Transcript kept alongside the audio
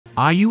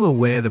Are you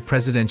aware the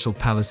presidential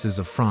palaces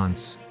of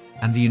France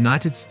and the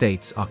United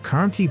States are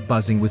currently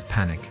buzzing with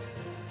panic?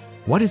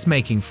 What is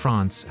making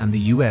France and the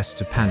US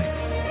to panic?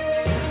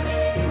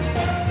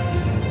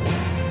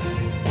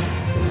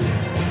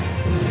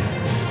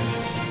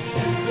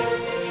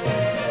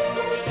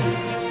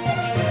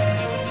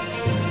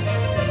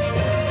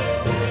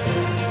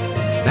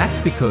 That's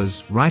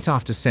because right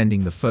after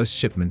sending the first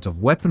shipment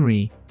of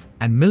weaponry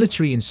and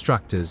military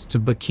instructors to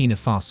Burkina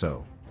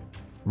Faso,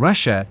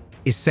 Russia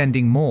is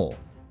sending more.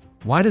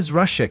 Why does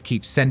Russia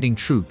keep sending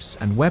troops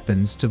and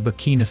weapons to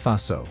Burkina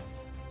Faso?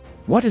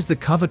 What is the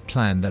covert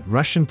plan that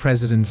Russian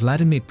President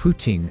Vladimir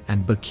Putin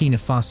and Burkina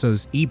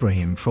Faso's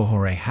Ibrahim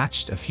Traore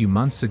hatched a few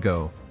months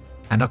ago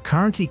and are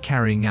currently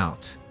carrying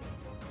out?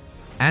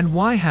 And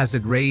why has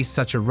it raised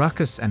such a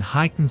ruckus and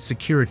heightened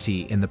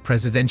security in the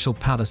presidential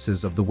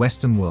palaces of the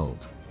Western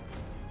world?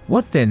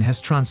 What then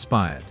has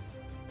transpired?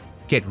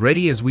 Get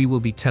ready, as we will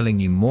be telling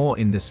you more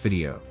in this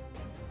video.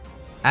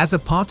 As a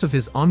part of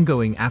his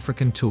ongoing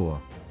African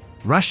tour,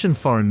 Russian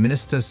Foreign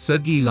Minister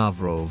Sergei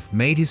Lavrov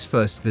made his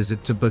first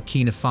visit to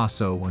Burkina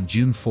Faso on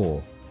June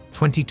 4,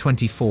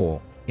 2024,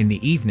 in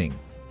the evening.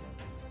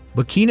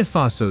 Burkina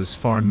Faso's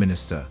Foreign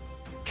Minister,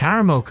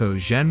 Karamoko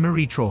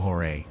Jean-Marie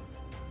Traore,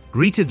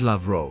 greeted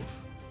Lavrov,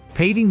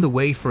 paving the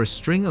way for a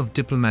string of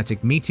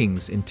diplomatic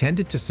meetings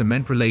intended to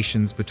cement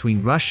relations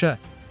between Russia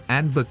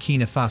and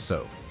Burkina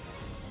Faso.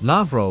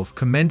 Lavrov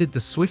commended the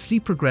swiftly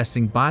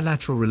progressing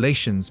bilateral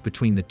relations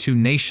between the two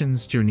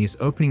nations during his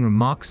opening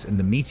remarks in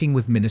the meeting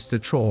with Minister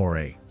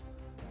Traore.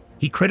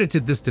 He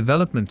credited this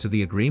development to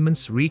the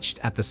agreements reached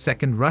at the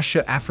second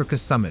Russia-Africa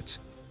summit,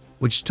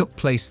 which took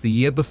place the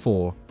year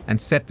before and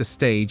set the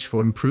stage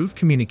for improved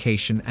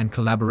communication and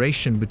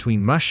collaboration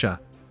between Russia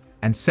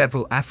and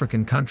several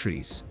African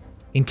countries,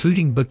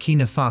 including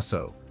Burkina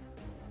Faso.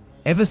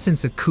 Ever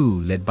since a coup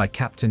led by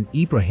Captain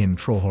Ibrahim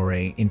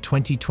Traore in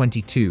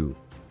 2022,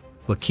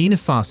 Burkina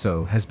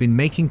Faso has been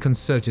making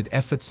concerted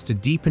efforts to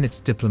deepen its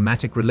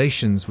diplomatic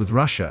relations with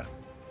Russia.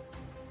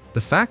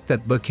 The fact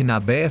that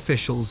Burkinabe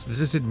officials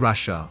visited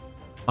Russia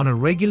on a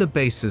regular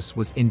basis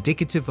was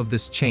indicative of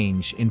this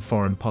change in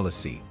foreign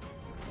policy.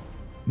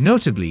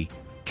 Notably,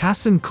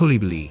 Kassim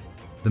Koulibaly,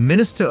 the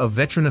Minister of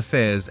Veteran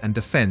Affairs and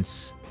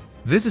Defense,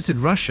 visited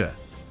Russia,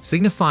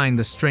 signifying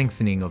the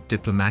strengthening of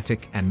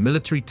diplomatic and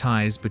military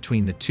ties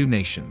between the two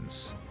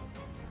nations.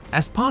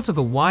 As part of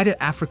a wider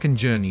African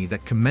journey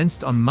that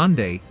commenced on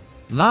Monday,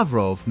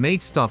 Lavrov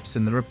made stops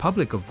in the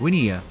Republic of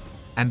Guinea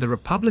and the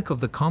Republic of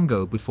the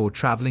Congo before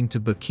traveling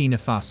to Burkina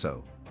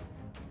Faso.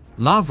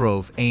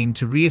 Lavrov aimed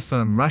to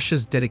reaffirm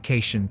Russia's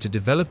dedication to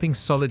developing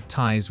solid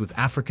ties with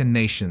African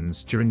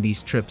nations during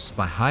these trips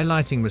by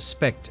highlighting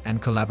respect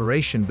and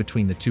collaboration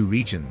between the two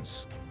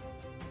regions.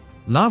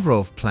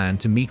 Lavrov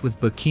planned to meet with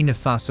Burkina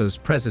Faso's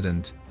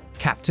president,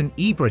 Captain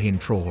Ibrahim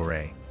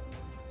Traore.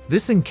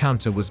 This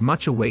encounter was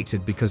much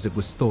awaited because it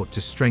was thought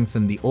to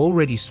strengthen the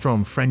already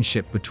strong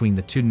friendship between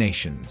the two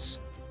nations.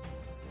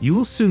 You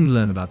will soon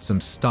learn about some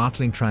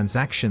startling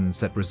transactions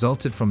that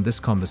resulted from this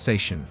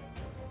conversation.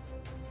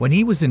 When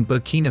he was in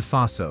Burkina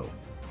Faso,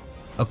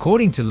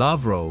 according to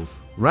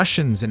Lavrov,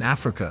 Russians in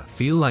Africa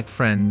feel like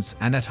friends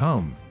and at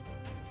home.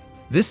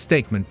 This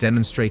statement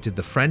demonstrated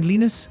the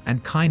friendliness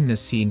and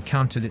kindness he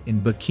encountered in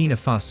Burkina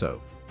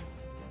Faso.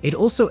 It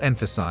also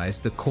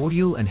emphasized the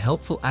cordial and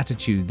helpful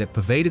attitude that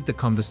pervaded the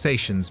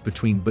conversations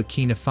between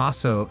Burkina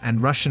Faso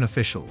and Russian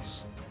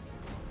officials.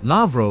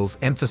 Lavrov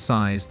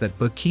emphasized that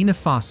Burkina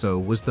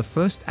Faso was the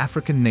first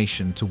African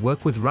nation to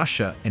work with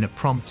Russia in a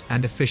prompt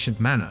and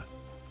efficient manner.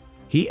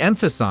 He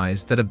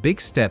emphasized that a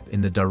big step in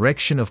the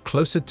direction of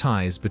closer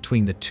ties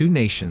between the two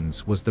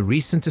nations was the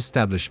recent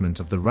establishment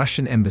of the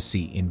Russian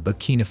embassy in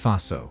Burkina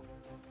Faso.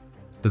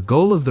 The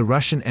goal of the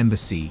Russian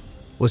embassy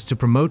was to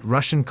promote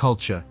Russian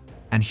culture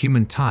and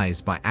human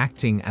ties by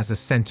acting as a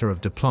center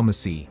of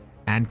diplomacy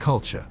and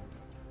culture.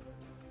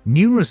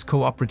 Numerous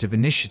cooperative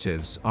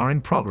initiatives are in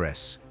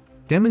progress,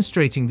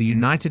 demonstrating the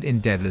united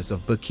endeavors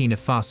of Burkina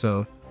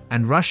Faso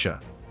and Russia.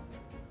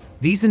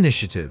 These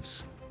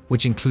initiatives,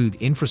 which include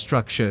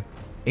infrastructure,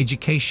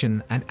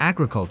 education, and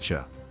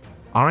agriculture,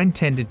 are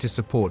intended to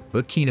support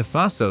Burkina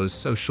Faso's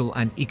social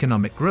and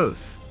economic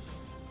growth.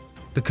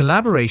 The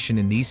collaboration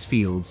in these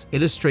fields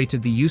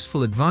illustrated the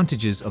useful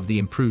advantages of the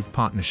improved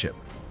partnership,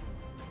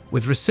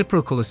 with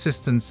reciprocal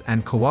assistance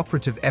and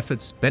cooperative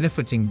efforts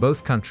benefiting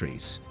both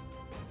countries.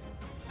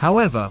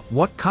 However,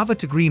 what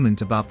covert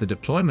agreement about the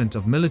deployment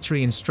of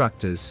military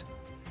instructors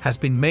has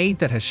been made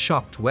that has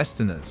shocked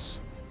Westerners?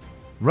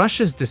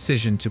 Russia's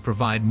decision to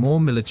provide more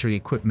military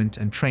equipment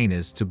and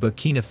trainers to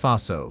Burkina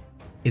Faso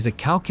is a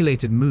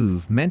calculated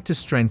move meant to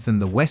strengthen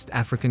the West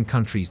African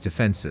country's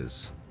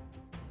defenses.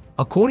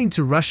 According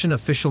to Russian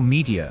official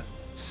media,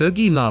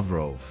 Sergei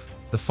Lavrov,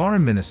 the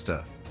foreign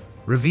minister,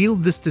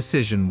 revealed this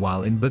decision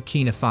while in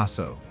Burkina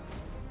Faso.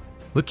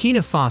 Burkina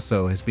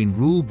Faso has been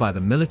ruled by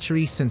the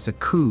military since a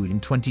coup in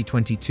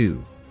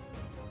 2022.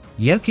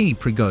 Yevgeny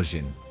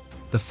Prigozhin,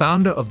 the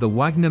founder of the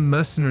Wagner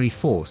mercenary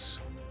force,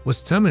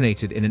 was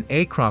terminated in an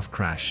aircraft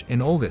crash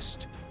in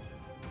August.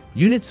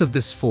 Units of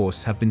this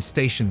force have been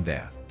stationed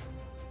there.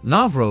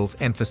 Lavrov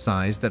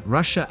emphasized that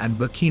Russia and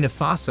Burkina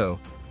Faso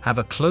have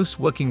a close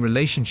working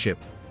relationship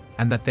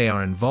and that they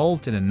are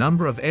involved in a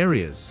number of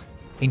areas,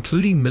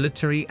 including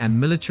military and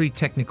military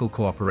technical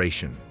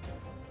cooperation.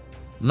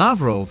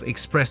 Lavrov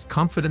expressed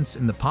confidence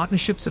in the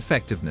partnership's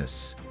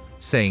effectiveness,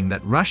 saying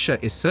that Russia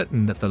is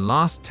certain that the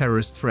last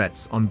terrorist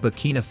threats on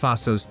Burkina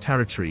Faso's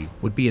territory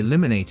would be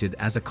eliminated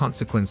as a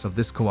consequence of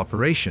this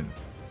cooperation.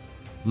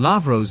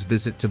 Lavrov's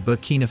visit to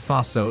Burkina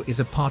Faso is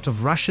a part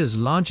of Russia's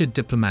larger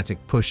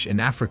diplomatic push in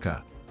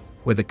Africa,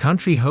 where the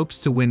country hopes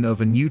to win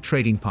over new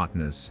trading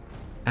partners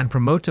and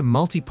promote a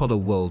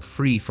multipolar world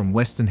free from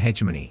Western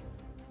hegemony.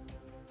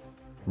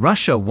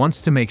 Russia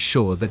wants to make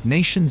sure that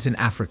nations in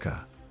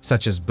Africa,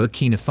 such as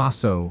Burkina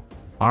Faso,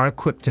 are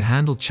equipped to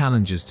handle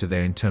challenges to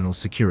their internal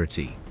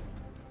security.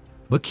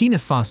 Burkina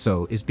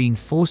Faso is being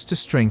forced to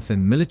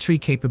strengthen military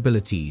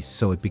capabilities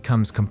so it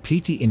becomes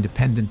completely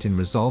independent in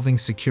resolving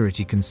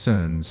security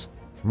concerns,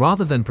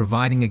 rather than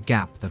providing a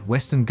gap that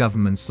Western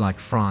governments like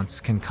France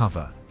can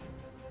cover.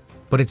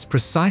 But it's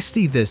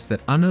precisely this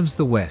that unnerves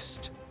the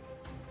West.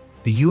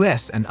 The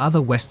US and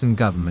other Western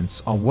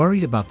governments are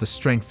worried about the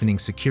strengthening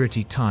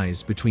security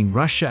ties between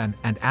Russia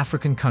and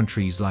African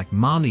countries like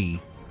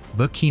Mali,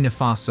 Burkina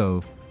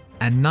Faso,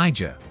 and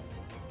Niger.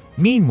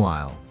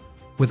 Meanwhile,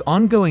 with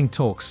ongoing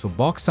talks for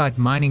bauxite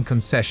mining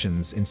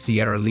concessions in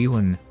Sierra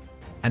Leone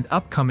and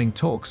upcoming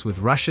talks with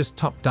Russia's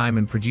top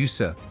diamond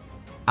producer,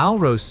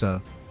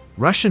 Alrosa,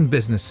 Russian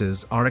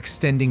businesses are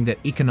extending their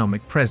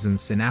economic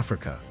presence in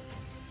Africa.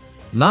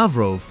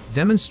 Lavrov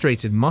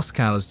demonstrated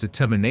Moscow's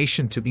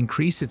determination to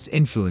increase its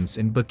influence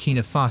in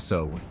Burkina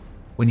Faso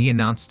when he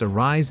announced a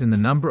rise in the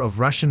number of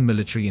Russian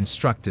military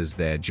instructors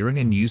there during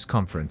a news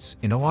conference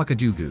in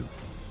Ouagadougou.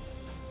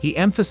 He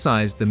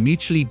emphasized the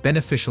mutually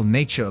beneficial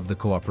nature of the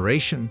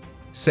cooperation,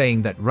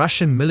 saying that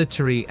Russian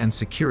military and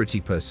security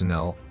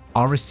personnel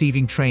are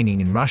receiving training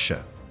in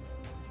Russia.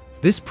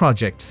 This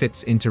project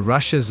fits into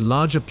Russia's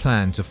larger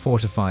plan to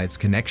fortify its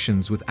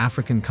connections with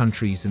African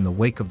countries in the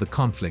wake of the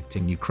conflict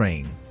in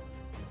Ukraine,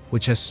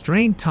 which has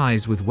strained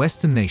ties with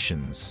Western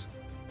nations.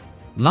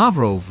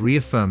 Lavrov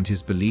reaffirmed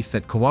his belief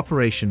that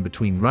cooperation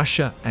between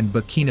Russia and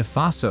Burkina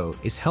Faso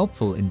is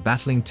helpful in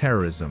battling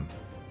terrorism,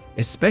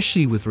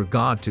 especially with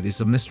regard to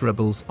Islamist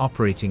rebels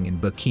operating in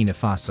Burkina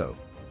Faso.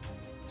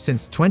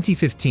 Since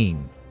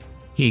 2015,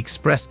 he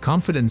expressed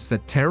confidence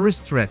that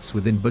terrorist threats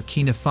within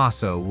Burkina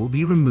Faso will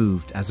be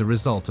removed as a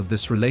result of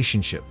this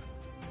relationship.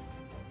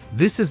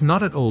 This is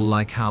not at all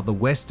like how the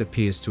West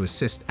appears to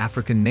assist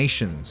African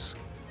nations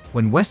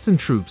when Western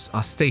troops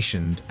are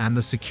stationed and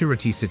the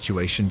security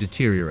situation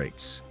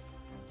deteriorates.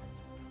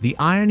 The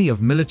irony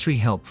of military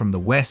help from the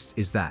West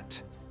is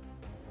that.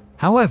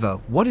 However,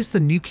 what is the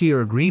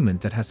nuclear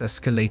agreement that has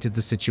escalated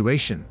the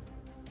situation?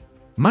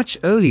 Much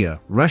earlier,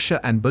 Russia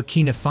and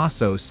Burkina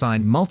Faso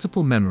signed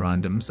multiple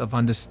memorandums of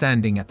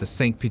understanding at the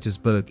St.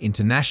 Petersburg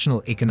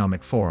International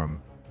Economic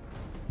Forum,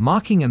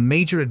 marking a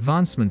major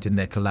advancement in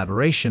their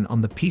collaboration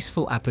on the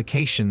peaceful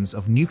applications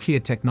of nuclear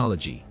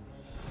technology.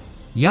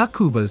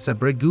 Yakuba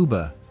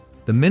Zabreguba,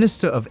 the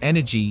Minister of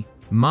Energy,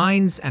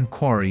 Mines and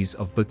Quarries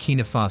of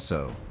Burkina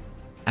Faso,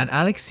 and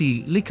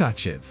Alexei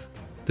Likachev,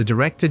 the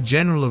Director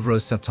General of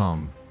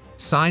Rosatom,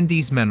 signed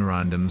these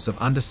memorandums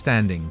of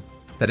understanding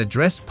that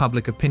address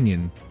public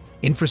opinion,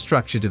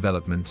 infrastructure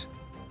development,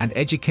 and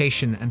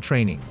education and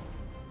training.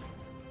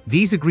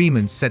 These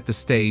agreements set the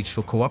stage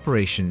for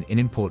cooperation in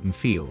important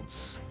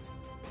fields.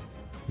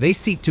 They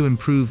seek to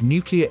improve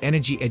nuclear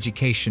energy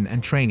education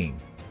and training,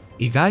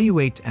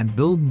 evaluate and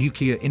build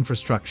nuclear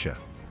infrastructure,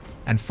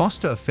 and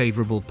foster a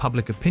favorable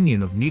public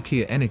opinion of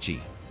nuclear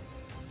energy.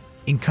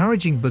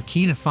 Encouraging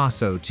Burkina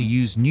Faso to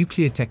use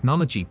nuclear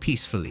technology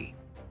peacefully,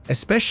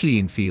 especially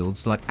in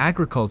fields like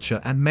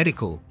agriculture and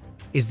medical,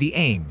 is the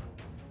aim.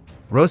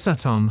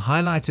 Rosatom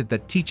highlighted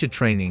that teacher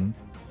training,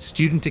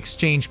 student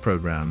exchange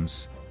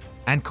programs,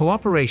 and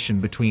cooperation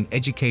between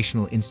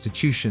educational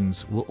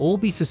institutions will all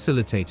be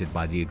facilitated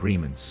by the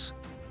agreements.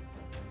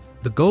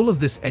 The goal of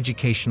this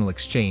educational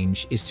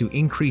exchange is to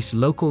increase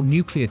local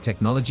nuclear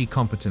technology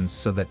competence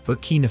so that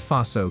Burkina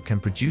Faso can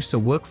produce a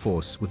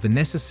workforce with the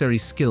necessary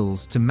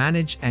skills to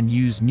manage and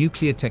use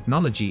nuclear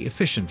technology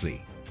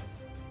efficiently.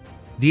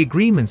 The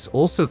agreements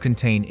also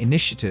contain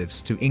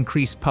initiatives to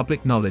increase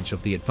public knowledge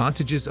of the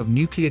advantages of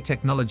nuclear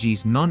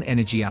technology's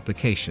non-energy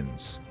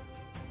applications.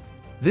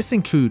 This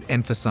includes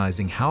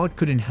emphasizing how it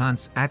could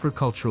enhance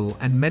agricultural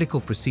and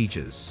medical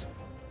procedures.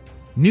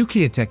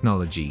 Nuclear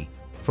technology,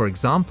 for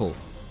example,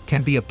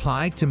 can be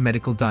applied to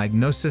medical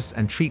diagnosis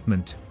and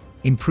treatment,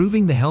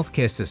 improving the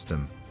healthcare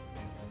system.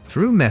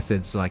 Through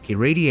methods like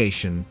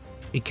irradiation,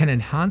 it can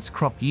enhance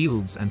crop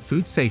yields and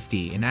food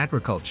safety in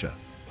agriculture.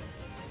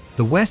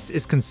 The West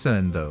is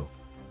concerned, though,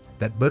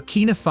 that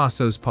Burkina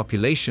Faso's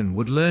population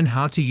would learn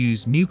how to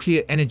use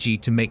nuclear energy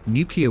to make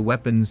nuclear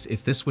weapons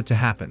if this were to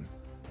happen.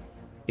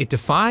 It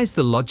defies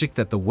the logic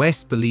that the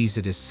West believes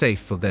it is safe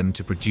for them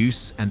to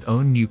produce and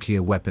own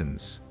nuclear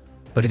weapons.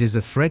 But it is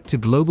a threat to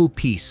global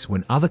peace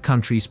when other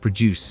countries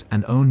produce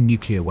and own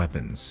nuclear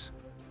weapons.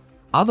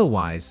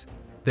 Otherwise,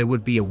 there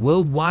would be a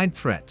worldwide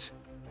threat.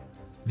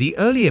 The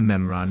earlier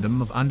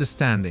Memorandum of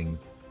Understanding,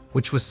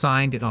 which was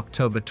signed in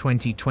October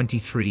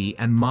 2023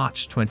 and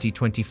March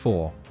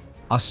 2024,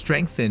 are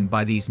strengthened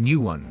by these new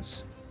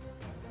ones.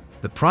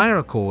 The prior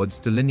accords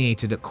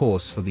delineated a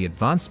course for the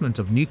advancement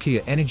of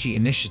nuclear energy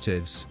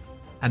initiatives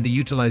and the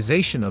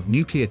utilization of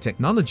nuclear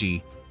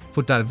technology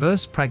for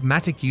diverse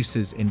pragmatic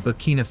uses in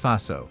Burkina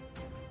Faso.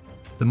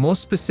 The more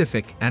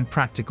specific and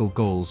practical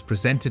goals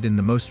presented in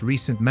the most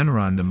recent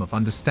Memorandum of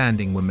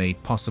Understanding were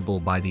made possible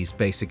by these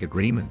basic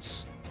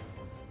agreements.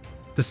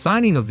 The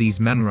signing of these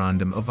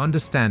Memorandum of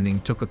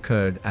Understanding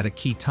occurred at a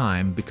key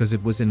time because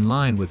it was in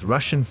line with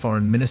Russian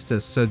Foreign Minister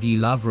Sergei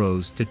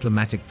Lavrov's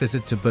diplomatic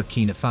visit to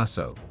Burkina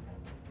Faso.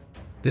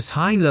 This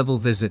high-level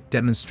visit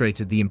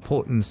demonstrated the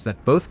importance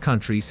that both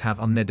countries have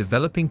on their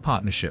developing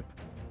partnership.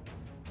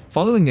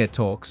 Following their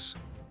talks,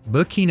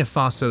 Burkina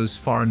Faso's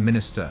Foreign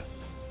Minister,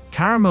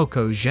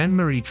 Karamoko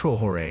Jean-Marie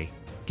Traore,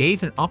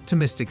 gave an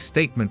optimistic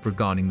statement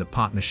regarding the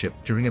partnership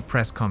during a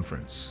press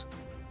conference.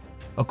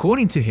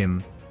 According to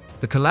him,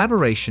 the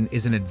collaboration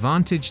is an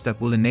advantage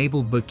that will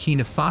enable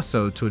Burkina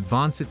Faso to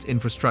advance its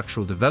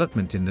infrastructural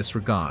development in this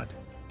regard.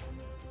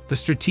 The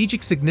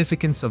strategic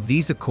significance of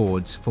these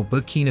accords for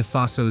Burkina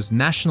Faso's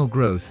national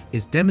growth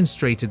is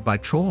demonstrated by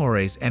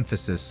Traore's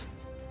emphasis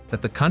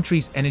that the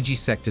country's energy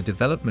sector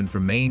development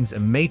remains a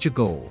major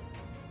goal.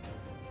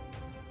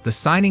 The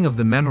signing of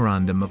the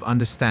Memorandum of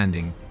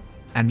Understanding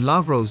and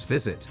Lavrov's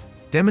visit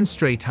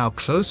demonstrate how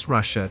close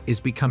Russia is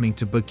becoming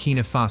to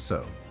Burkina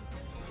Faso.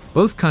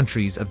 Both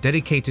countries are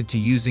dedicated to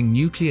using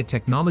nuclear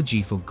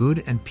technology for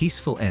good and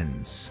peaceful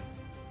ends.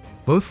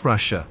 Both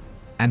Russia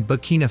and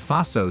Burkina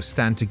Faso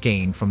stand to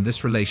gain from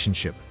this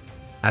relationship,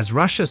 as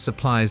Russia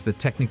supplies the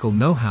technical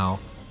know-how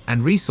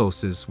and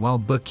resources while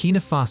Burkina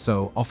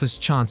Faso offers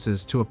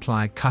chances to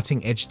apply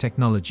cutting-edge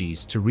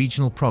technologies to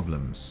regional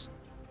problems.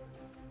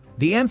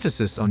 The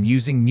emphasis on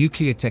using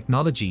nuclear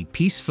technology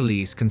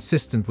peacefully is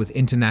consistent with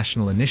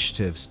international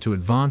initiatives to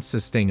advance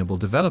sustainable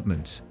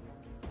development.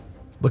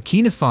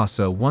 Burkina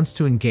Faso wants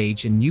to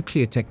engage in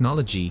nuclear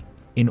technology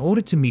in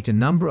order to meet a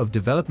number of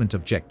development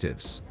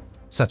objectives,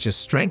 such as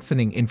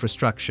strengthening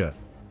infrastructure,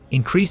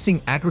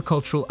 increasing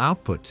agricultural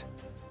output,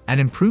 and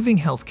improving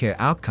healthcare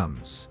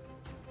outcomes.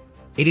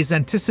 It is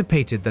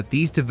anticipated that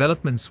these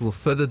developments will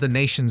further the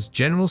nation's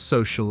general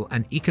social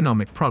and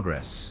economic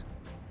progress.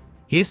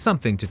 Here's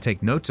something to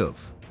take note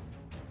of.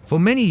 For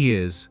many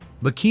years,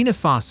 Burkina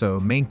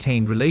Faso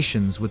maintained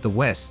relations with the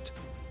West,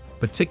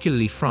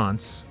 particularly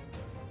France,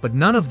 but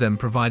none of them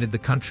provided the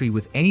country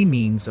with any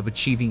means of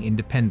achieving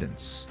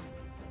independence.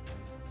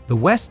 The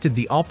West did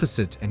the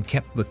opposite and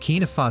kept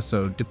Burkina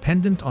Faso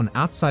dependent on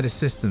outside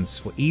assistance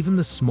for even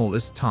the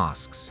smallest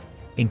tasks,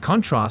 in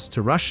contrast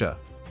to Russia,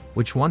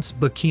 which wants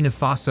Burkina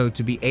Faso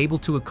to be able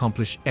to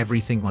accomplish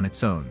everything on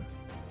its own.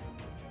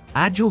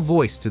 Add your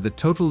voice to the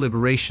total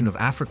liberation of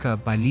Africa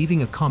by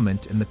leaving a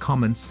comment in the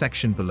comments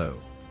section below.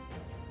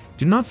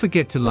 Do not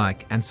forget to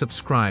like and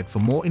subscribe for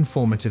more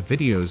informative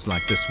videos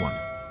like this one.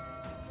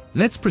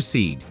 Let's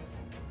proceed.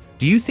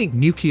 Do you think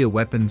nuclear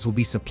weapons will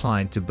be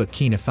supplied to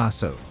Burkina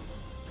Faso?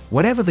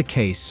 Whatever the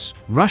case,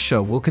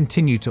 Russia will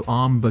continue to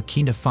arm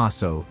Burkina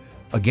Faso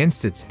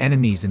against its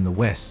enemies in the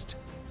West,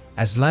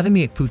 as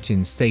Vladimir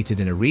Putin stated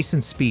in a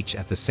recent speech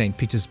at the St.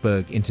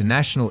 Petersburg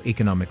International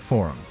Economic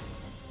Forum.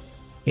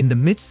 In the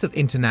midst of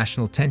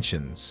international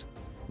tensions,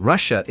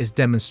 Russia is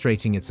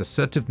demonstrating its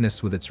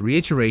assertiveness with its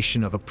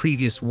reiteration of a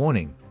previous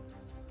warning.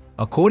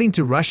 According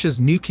to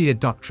Russia's nuclear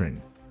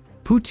doctrine,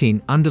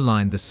 Putin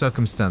underlined the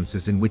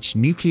circumstances in which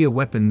nuclear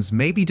weapons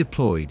may be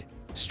deployed,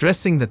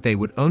 stressing that they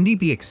would only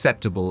be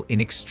acceptable in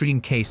extreme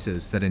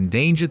cases that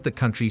endangered the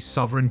country's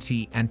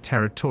sovereignty and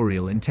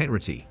territorial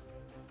integrity.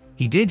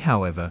 He did,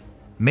 however,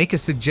 make a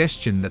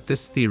suggestion that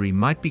this theory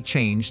might be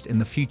changed in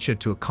the future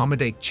to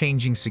accommodate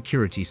changing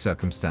security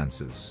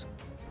circumstances.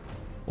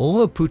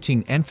 Although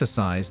Putin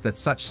emphasized that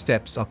such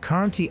steps are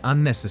currently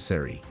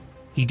unnecessary,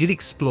 he did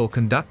explore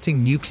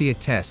conducting nuclear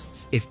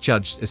tests if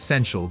judged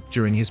essential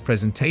during his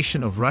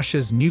presentation of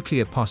Russia's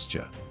nuclear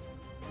posture.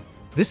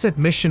 This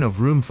admission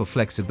of room for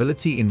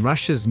flexibility in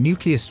Russia's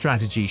nuclear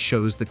strategy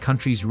shows the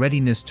country's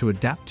readiness to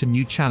adapt to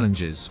new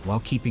challenges while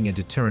keeping a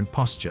deterrent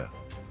posture.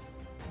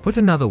 Put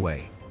another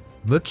way,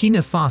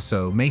 Burkina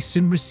Faso may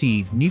soon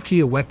receive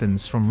nuclear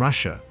weapons from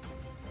Russia.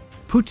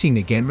 Putin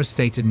again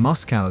restated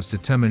Moscow's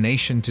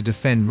determination to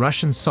defend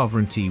Russian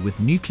sovereignty with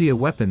nuclear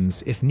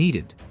weapons if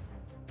needed.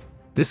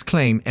 This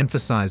claim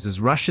emphasizes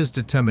Russia's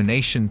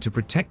determination to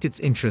protect its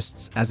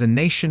interests as a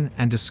nation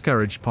and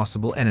discourage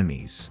possible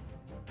enemies.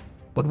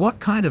 But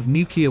what kind of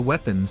nuclear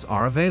weapons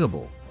are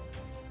available?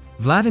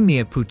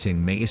 Vladimir Putin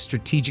made a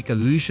strategic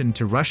allusion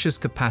to Russia's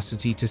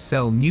capacity to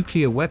sell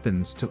nuclear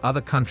weapons to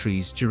other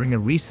countries during a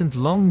recent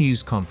long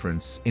news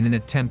conference in an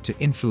attempt to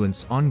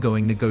influence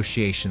ongoing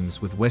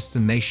negotiations with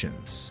Western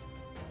nations.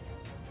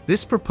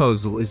 This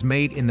proposal is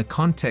made in the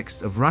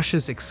context of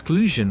Russia's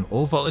exclusion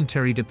or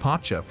voluntary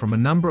departure from a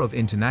number of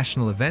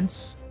international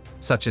events,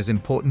 such as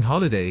important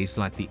holidays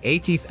like the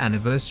 80th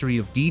anniversary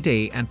of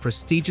D-Day and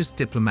prestigious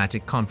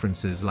diplomatic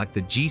conferences like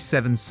the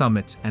G7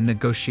 summit and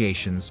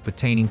negotiations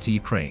pertaining to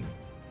Ukraine.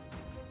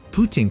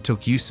 Putin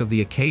took use of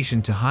the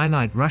occasion to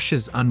highlight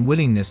Russia's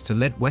unwillingness to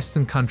let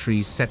Western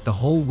countries set the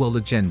whole world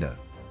agenda.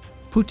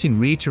 Putin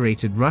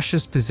reiterated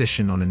Russia's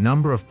position on a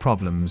number of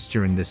problems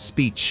during this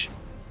speech,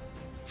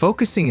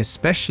 focusing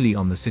especially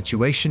on the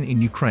situation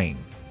in Ukraine.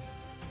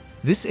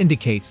 This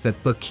indicates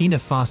that Burkina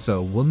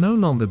Faso will no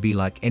longer be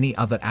like any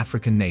other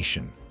African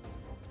nation.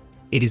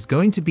 It is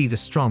going to be the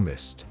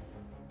strongest.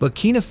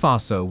 Burkina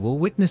Faso will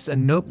witness a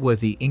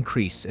noteworthy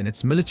increase in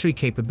its military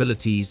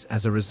capabilities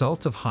as a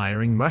result of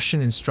hiring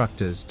Russian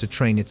instructors to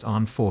train its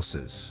armed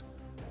forces.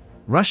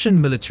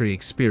 Russian military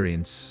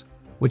experience,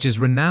 which is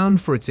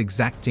renowned for its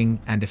exacting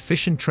and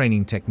efficient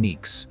training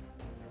techniques,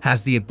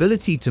 has the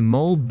ability to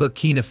mold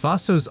Burkina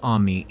Faso's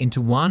army into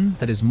one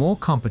that is more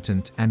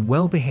competent and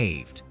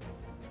well-behaved.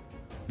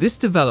 This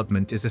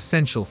development is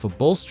essential for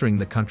bolstering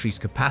the country's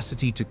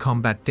capacity to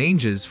combat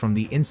dangers from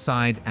the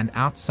inside and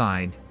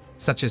outside,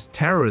 such as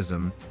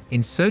terrorism,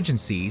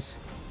 insurgencies,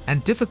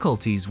 and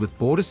difficulties with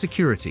border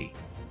security.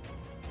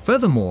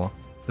 Furthermore,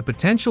 the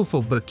potential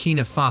for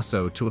Burkina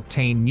Faso to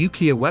obtain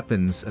nuclear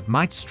weapons that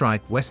might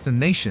strike Western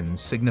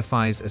nations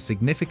signifies a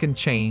significant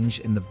change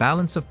in the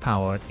balance of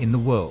power in the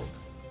world.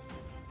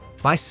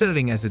 By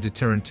serving as a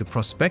deterrent to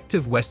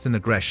prospective Western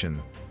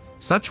aggression,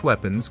 such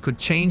weapons could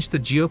change the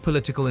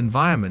geopolitical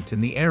environment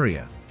in the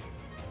area.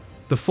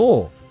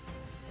 Before,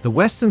 the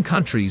Western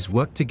countries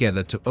worked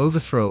together to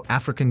overthrow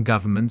African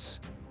governments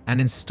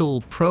and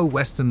install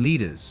pro-Western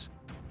leaders,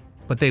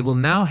 but they will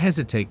now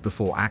hesitate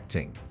before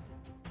acting.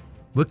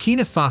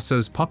 Burkina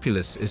Faso's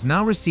populace is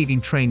now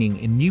receiving training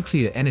in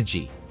nuclear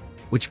energy,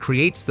 which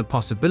creates the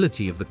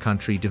possibility of the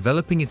country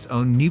developing its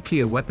own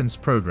nuclear weapons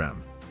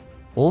program.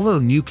 Although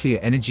nuclear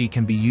energy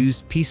can be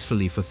used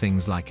peacefully for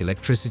things like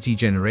electricity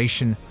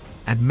generation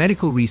and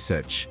medical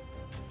research,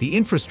 the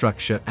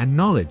infrastructure and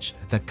knowledge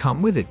that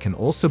come with it can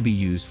also be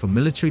used for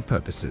military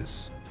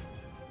purposes.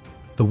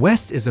 The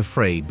West is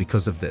afraid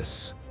because of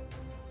this.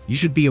 You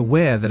should be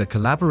aware that a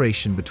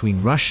collaboration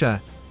between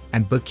Russia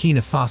and Burkina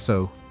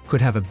Faso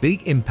could have a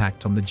big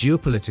impact on the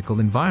geopolitical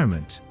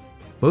environment,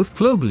 both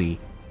globally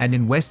and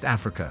in West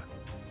Africa.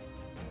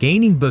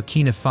 Gaining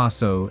Burkina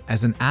Faso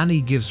as an ally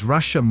gives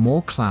Russia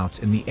more clout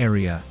in the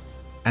area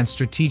and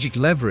strategic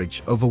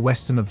leverage over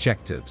Western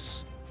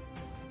objectives.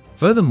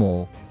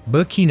 Furthermore,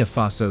 Burkina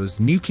Faso's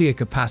nuclear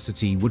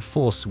capacity would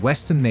force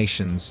Western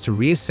nations to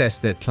reassess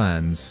their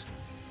plans,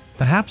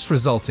 perhaps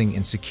resulting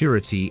in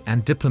security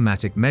and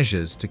diplomatic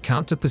measures to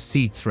counter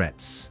perceived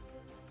threats.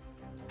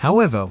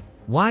 However,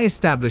 why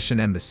establish an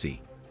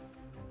embassy?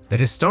 The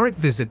historic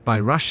visit by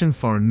Russian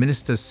Foreign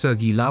Minister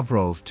Sergei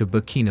Lavrov to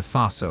Burkina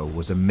Faso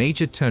was a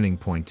major turning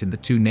point in the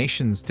two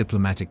nations'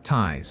 diplomatic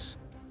ties.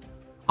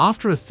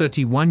 After a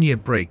 31-year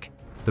break,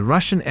 the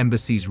Russian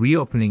embassy's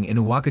reopening in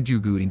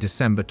Ouagadougou in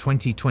December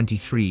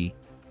 2023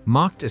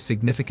 marked a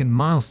significant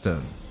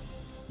milestone.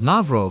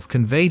 Lavrov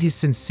conveyed his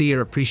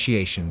sincere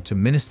appreciation to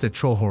Minister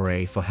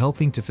Traore for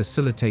helping to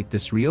facilitate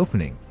this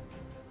reopening.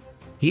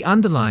 He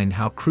underlined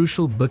how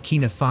crucial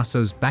Burkina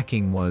Faso's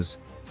backing was,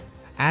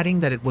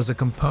 adding that it was a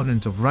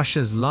component of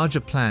Russia's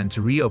larger plan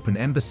to reopen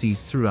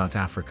embassies throughout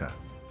Africa.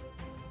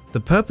 The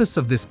purpose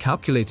of this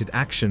calculated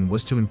action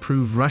was to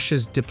improve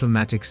Russia's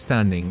diplomatic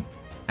standing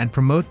and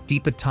promote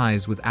deeper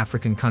ties with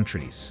African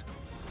countries.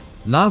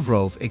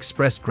 Lavrov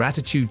expressed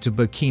gratitude to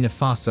Burkina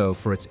Faso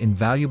for its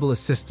invaluable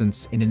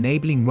assistance in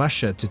enabling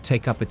Russia to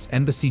take up its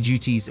embassy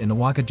duties in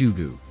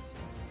Ouagadougou.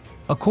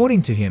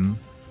 According to him,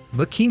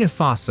 Burkina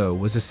Faso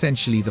was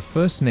essentially the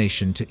first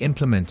nation to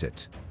implement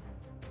it.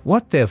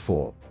 What,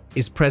 therefore,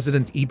 is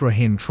President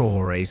Ibrahim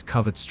Traore's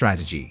covert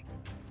strategy?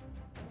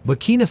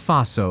 Burkina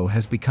Faso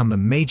has become a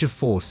major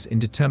force in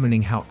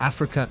determining how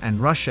Africa and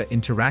Russia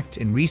interact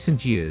in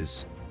recent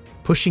years,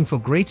 pushing for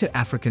greater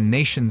African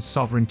nations'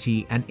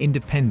 sovereignty and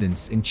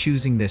independence in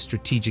choosing their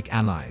strategic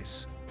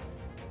allies.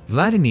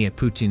 Vladimir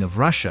Putin of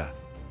Russia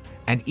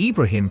and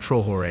Ibrahim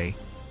Traore,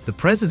 the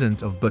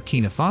president of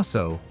Burkina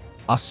Faso,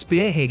 are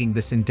spearheading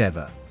this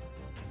endeavor.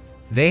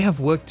 They have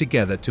worked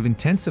together to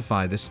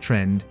intensify this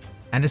trend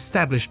and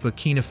establish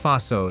Burkina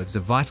Faso as a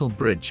vital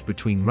bridge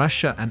between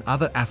Russia and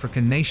other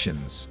African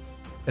nations,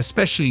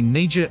 especially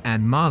Niger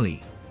and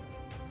Mali.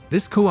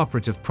 This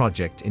cooperative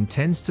project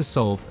intends to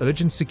solve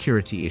urgent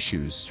security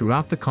issues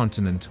throughout the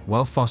continent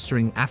while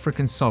fostering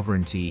African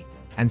sovereignty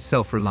and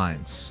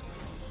self-reliance.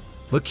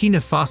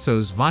 Burkina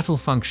Faso's vital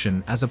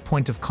function as a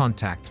point of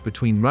contact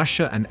between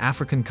Russia and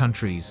African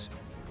countries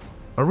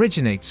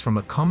originates from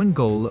a common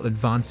goal of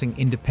advancing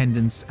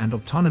independence and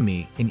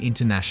autonomy in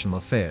international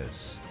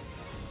affairs.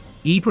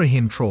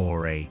 Ibrahim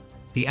Traore,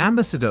 the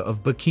ambassador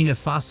of Burkina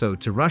Faso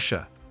to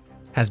Russia,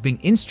 has been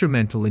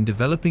instrumental in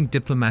developing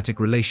diplomatic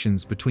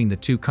relations between the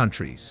two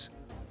countries.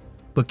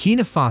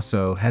 Burkina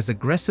Faso has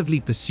aggressively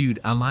pursued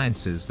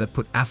alliances that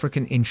put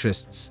African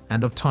interests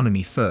and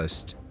autonomy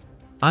first,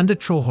 under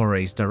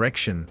Traore's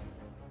direction,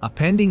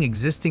 upending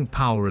existing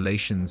power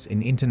relations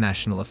in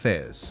international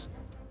affairs.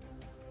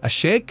 A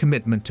shared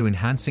commitment to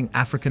enhancing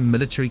African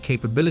military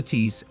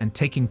capabilities and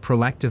taking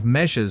proactive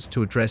measures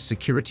to address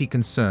security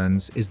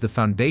concerns is the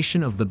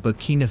foundation of the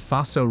Burkina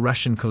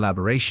Faso-Russian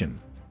collaboration.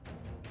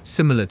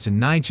 Similar to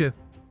Niger,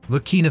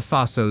 Burkina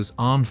Faso's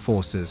armed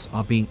forces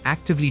are being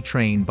actively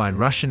trained by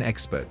Russian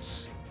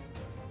experts.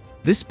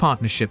 This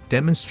partnership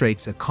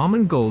demonstrates a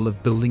common goal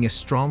of building a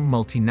strong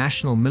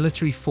multinational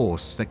military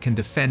force that can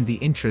defend the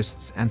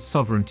interests and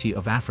sovereignty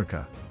of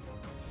Africa.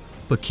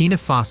 Burkina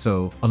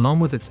Faso, along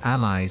with its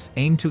allies,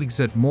 aim to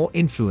exert more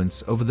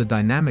influence over the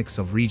dynamics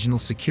of regional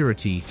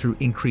security through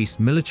increased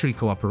military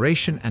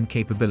cooperation and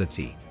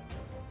capability.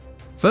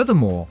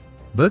 Furthermore,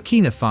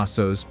 Burkina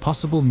Faso's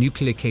possible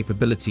nuclear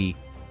capability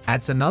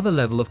adds another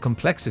level of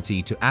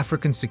complexity to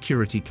African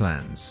security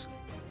plans.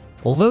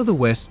 Although the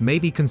West may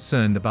be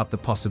concerned about the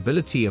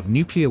possibility of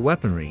nuclear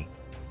weaponry,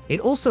 it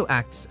also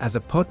acts as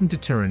a potent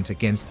deterrent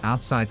against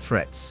outside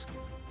threats.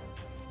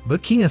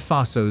 Burkina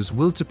Faso's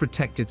will to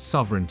protect its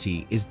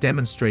sovereignty is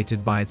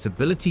demonstrated by its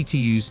ability to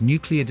use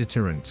nuclear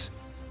deterrent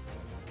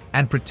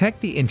and protect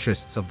the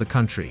interests of the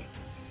country.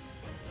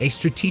 A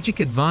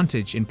strategic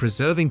advantage in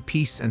preserving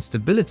peace and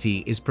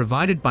stability is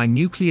provided by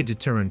nuclear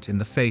deterrent in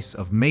the face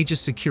of major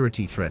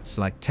security threats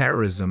like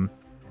terrorism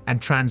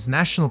and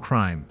transnational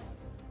crime.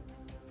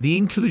 The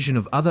inclusion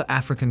of other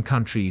African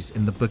countries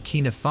in the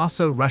Burkina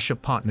Faso-Russia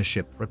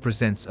partnership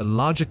represents a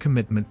larger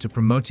commitment to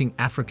promoting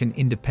African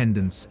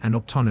independence and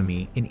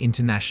autonomy in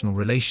international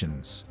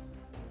relations.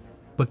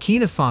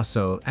 Burkina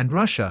Faso and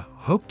Russia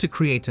hope to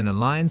create an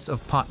alliance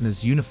of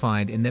partners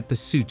unified in their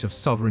pursuit of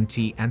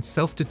sovereignty and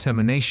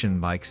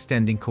self-determination by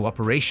extending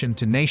cooperation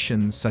to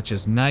nations such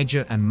as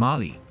Niger and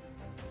Mali.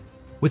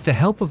 With the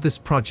help of this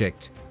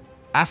project,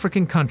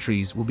 African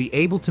countries will be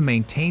able to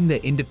maintain their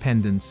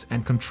independence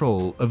and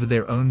control over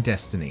their own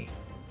destiny.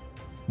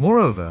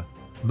 Moreover,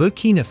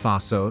 Burkina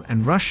Faso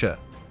and Russia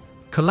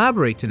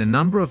collaborate in a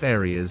number of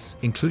areas,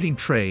 including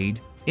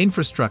trade,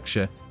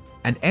 infrastructure,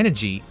 and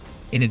energy,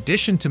 in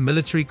addition to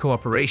military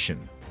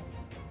cooperation.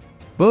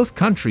 Both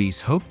countries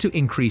hope to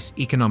increase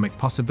economic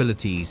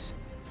possibilities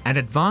and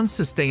advance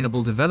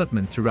sustainable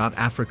development throughout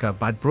Africa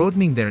by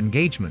broadening their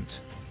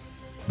engagement.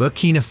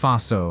 Burkina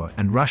Faso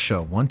and Russia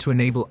want to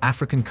enable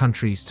African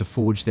countries to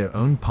forge their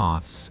own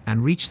paths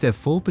and reach their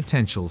full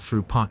potential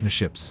through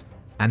partnerships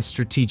and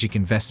strategic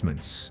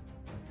investments.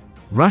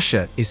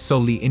 Russia is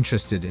solely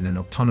interested in an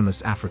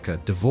autonomous Africa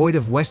devoid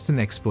of Western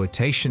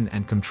exploitation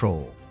and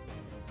control.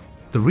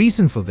 The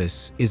reason for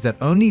this is that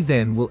only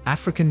then will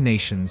African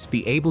nations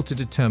be able to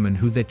determine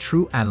who their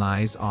true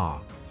allies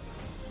are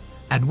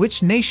and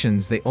which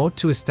nations they ought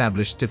to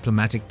establish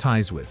diplomatic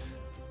ties with.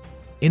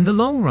 In the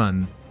long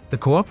run, the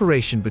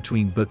cooperation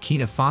between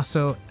Burkina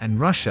Faso and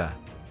Russia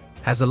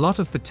has a lot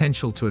of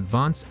potential to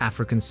advance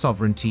African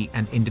sovereignty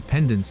and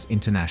independence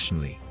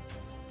internationally.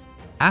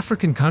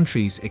 African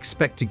countries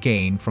expect to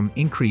gain from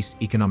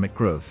increased economic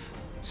growth,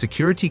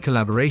 security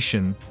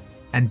collaboration,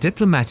 and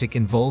diplomatic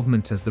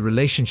involvement as the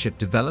relationship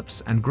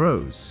develops and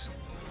grows.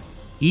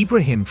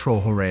 Ibrahim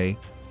Traore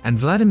and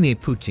Vladimir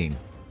Putin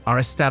are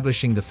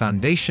establishing the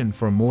foundation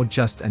for a more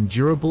just and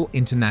durable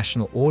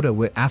international order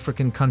where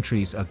African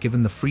countries are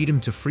given the freedom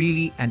to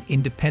freely and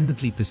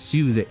independently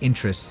pursue their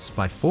interests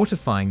by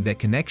fortifying their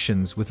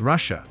connections with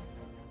Russia.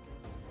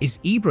 Is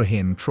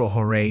Ibrahim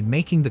Traore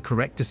making the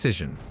correct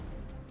decision?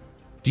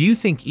 Do you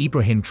think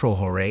Ibrahim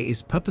Traore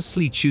is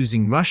purposefully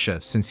choosing Russia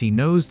since he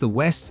knows the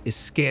West is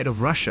scared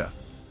of Russia?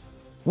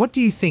 What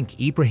do you think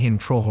Ibrahim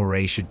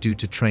Traore should do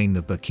to train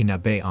the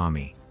Burkinabe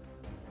army?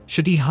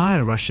 Should he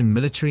hire Russian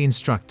military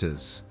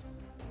instructors?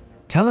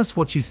 Tell us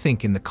what you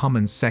think in the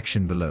comments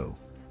section below.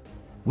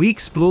 We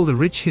explore the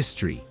rich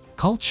history,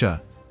 culture,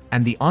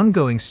 and the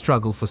ongoing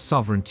struggle for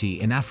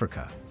sovereignty in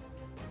Africa.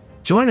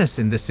 Join us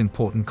in this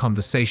important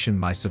conversation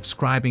by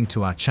subscribing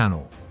to our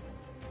channel.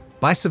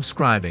 By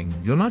subscribing,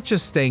 you're not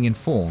just staying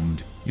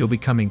informed, you're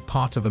becoming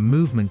part of a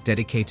movement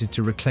dedicated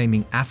to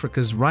reclaiming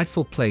Africa's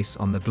rightful place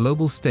on the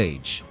global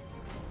stage.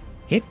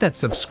 Hit that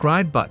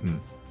subscribe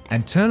button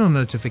and turn on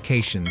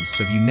notifications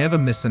so you never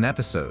miss an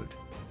episode.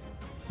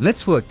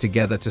 Let's work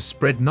together to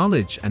spread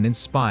knowledge and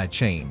inspire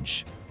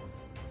change.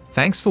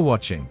 Thanks for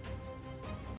watching.